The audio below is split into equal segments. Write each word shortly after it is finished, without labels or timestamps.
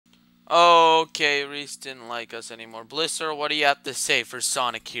Okay, Reese didn't like us anymore. Blister, what do you have to say for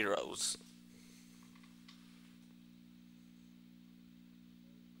Sonic Heroes?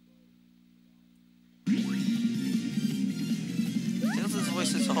 Tails'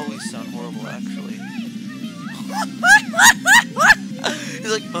 voices always sound horrible, actually.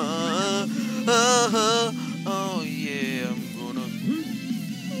 He's like, oh yeah, I'm gonna.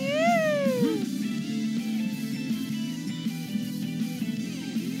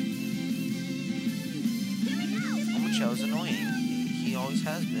 Omocho's annoying. He always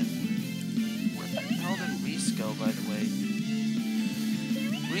has been. Where the hell did Reese go, by the way?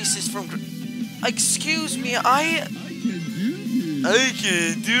 Reese is from. Excuse me, I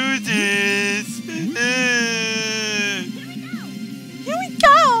can do this. Here we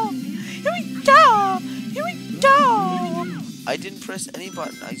go. Here we go. Here we go. I didn't press any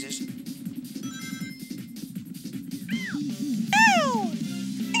button. I just.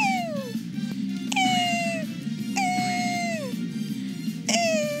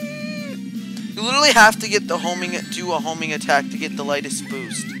 You literally have to get the do a homing attack to get the lightest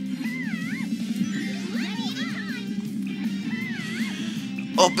boost.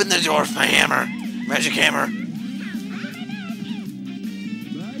 Open the door with my hammer. Magic hammer.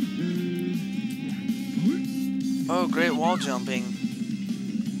 Oh, great wall jumping.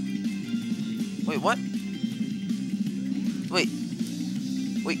 Wait, what? Wait,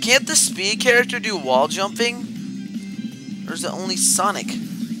 can't the speed character do wall jumping? Or is it only Sonic?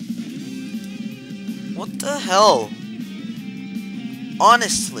 What the hell?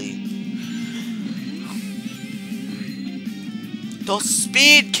 Honestly. The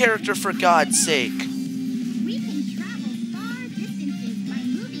speed character, for God's sake. We can travel far distances by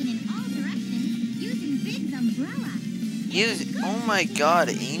moving in all directions using Big's umbrella. Oh my God,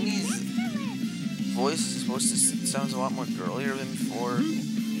 Amy's voice is supposed to sounds a lot more girlier than before,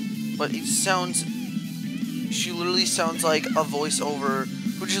 but it sounds. She literally sounds like a voiceover.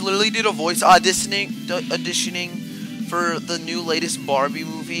 Who just literally did a voice auditioning for the new latest Barbie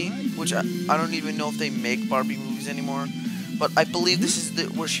movie, which I don't even know if they make Barbie movies anymore. But I believe this is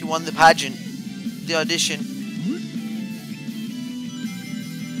where she won the pageant, the audition.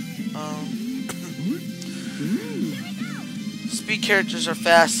 Speed characters are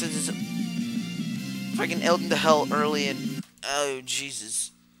fast. It's fucking out into hell early and oh Jesus,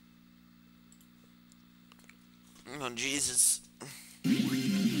 oh Jesus,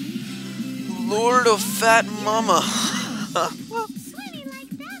 Lord of Fat Mama. Swimming like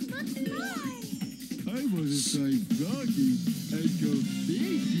that looks nice. I want to try vlogging and go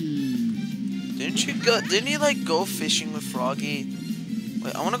fishing. Didn't he like go fishing with Froggy?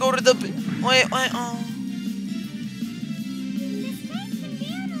 Wait, I want to go to the. Wait, oh.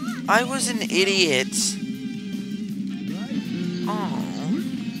 I was an idiot. Oh.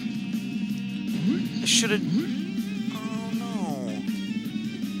 I should have. Oh no.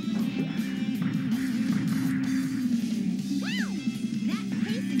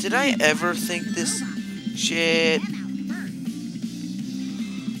 Did I ever think this shit?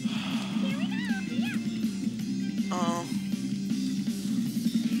 Oh.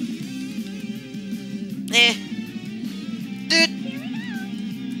 Dude.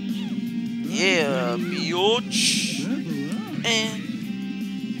 Yeah, biatch.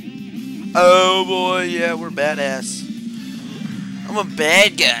 Oh boy, yeah, we're badass. I'm a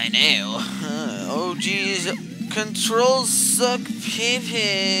bad guy now. Oh jeez, controls suck,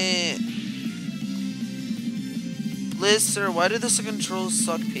 pee-pee. Blister, why did the controls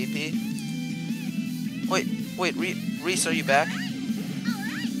suck, pee-pee? Wait, Reese, are you back?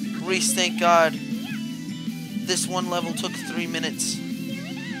 Reese, thank God. This one level took 3 minutes.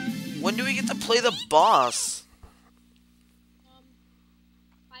 When do we get to play the boss?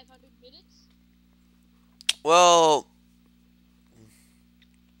 500 minutes? Well...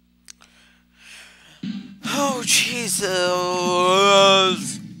 Oh, Jesus!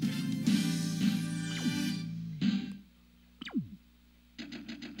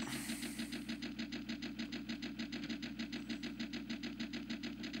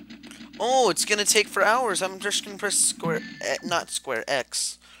 Oh, it's gonna take for hours. I'm just gonna press square, not square,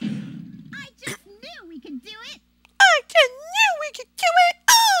 X. I just knew we could do it. I just knew we could do it.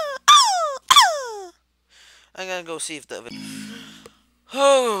 I gotta go see if the.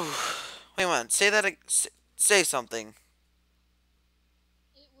 Oh, wait a minute. Say that. Say something.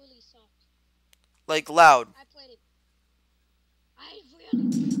 It really sucked. Like loud. I played it. I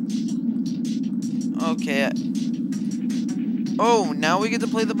really sucked. Okay. Oh, now we get to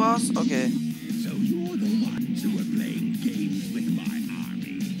play the boss? Okay. So you're the ones who are playing games with my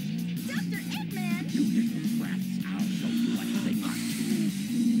army. Dr. Eggman. You little rats, I'll show you what they are.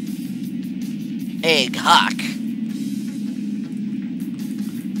 Egg Hawk.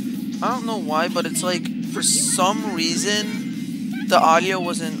 I don't know why, but it's like, for some reason, the audio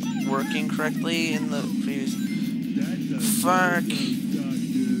wasn't working correctly in the previous... Fuck.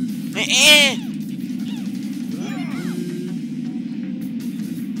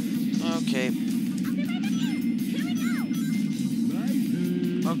 Okay.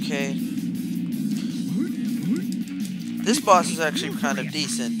 Okay. This boss is actually kind of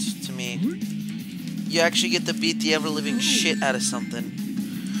decent to me. You actually get to beat the ever-living shit out of something.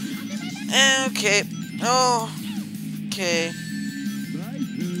 Okay. Oh. Okay.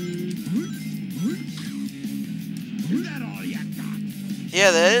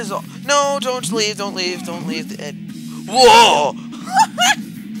 Yeah, that is all. No, don't leave, don't leave, don't leave. Whoa!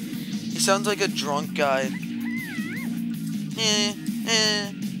 He sounds like a drunk guy.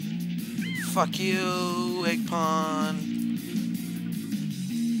 Fuck you, Eggpon.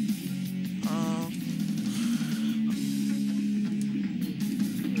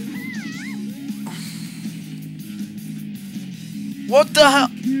 What the hell?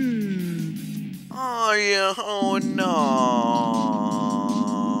 Oh, yeah. Oh, no.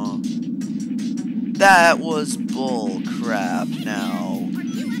 That was bull crap now.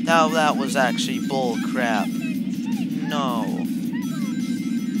 Now that was actually bull crap. No.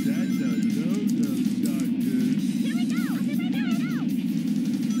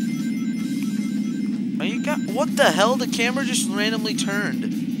 Are you got what the hell? The camera just randomly turned.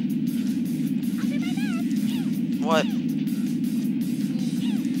 What?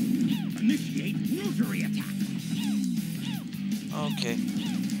 Initiate rotary attack. Okay.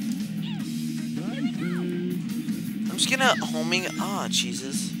 I'm just gonna homing. Ah,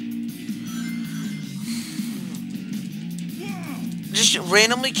 Jesus. Just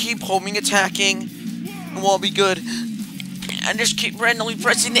randomly keep homing attacking, and we'll be good. And just keep randomly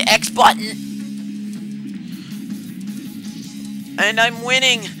pressing the X button. And I'm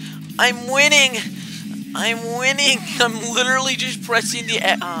winning. I'm winning. I'm winning. I'm literally just pressing the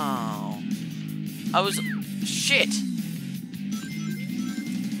X. Oh. I was. Shit.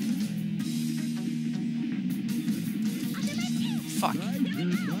 Fuck.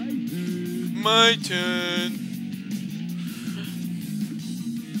 My turn.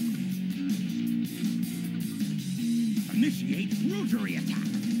 Initiate rotary attack.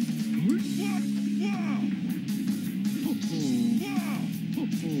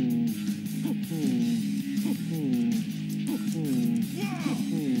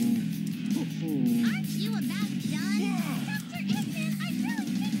 Aren't you about done? Dr. Eggman, I really think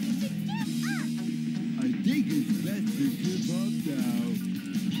you should give up. I think it's best to give up now.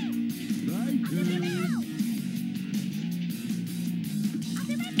 My turn.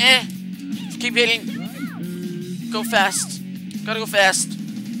 Keep hitting. My turn. Go fast. Gotta go fast.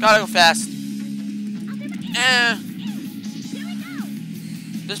 Gotta go fast.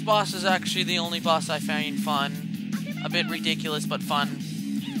 This boss is actually the only boss I find fun. A bit ridiculous, but fun.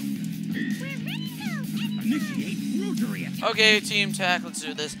 Initiate rotary attack. Okay, Team Tack, let's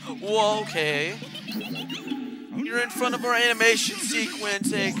do this. Whoa, okay. You're in front of our animation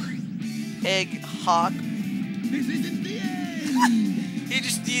sequence, Egg Hawk. This isn't the end. He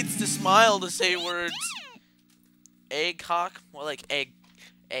just needs to smile to say words. Egg Hawk? More like egg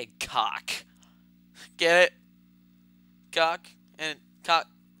cock. Get it? Cock and cock.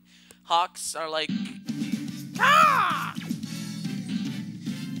 Hawks are like. Ah!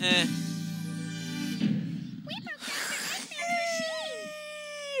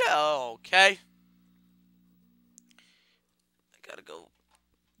 Okay. I gotta go.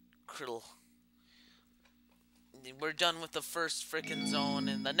 Criddle. We're done with the first frickin' zone,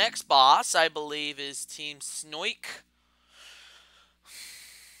 and the next boss, I believe, is Team Snoik.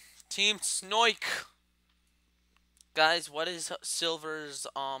 Team Snoik. Guys, what is Silver's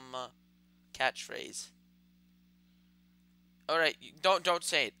catchphrase? All right, don't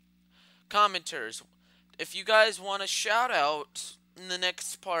say it. Commenters, if you guys want a shout out in the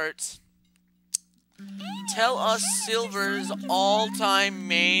next part, tell us Silver's all-time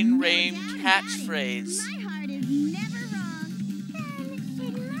main rain catchphrase. My heart is never wrong.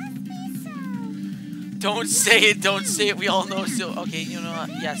 Then it must be so. Don't say it. Don't say it. We all know Silver. Okay, you know what?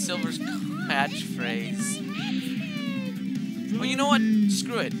 Yeah, Silver's catchphrase. Well, you know what?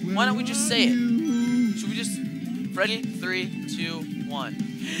 Screw it. Why don't we just say it? Should we just... Ready? 3, 2, 1.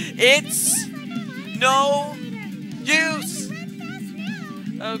 It's... no use!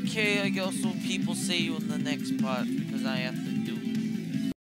 Okay, I guess so people say you in the next part, because I have to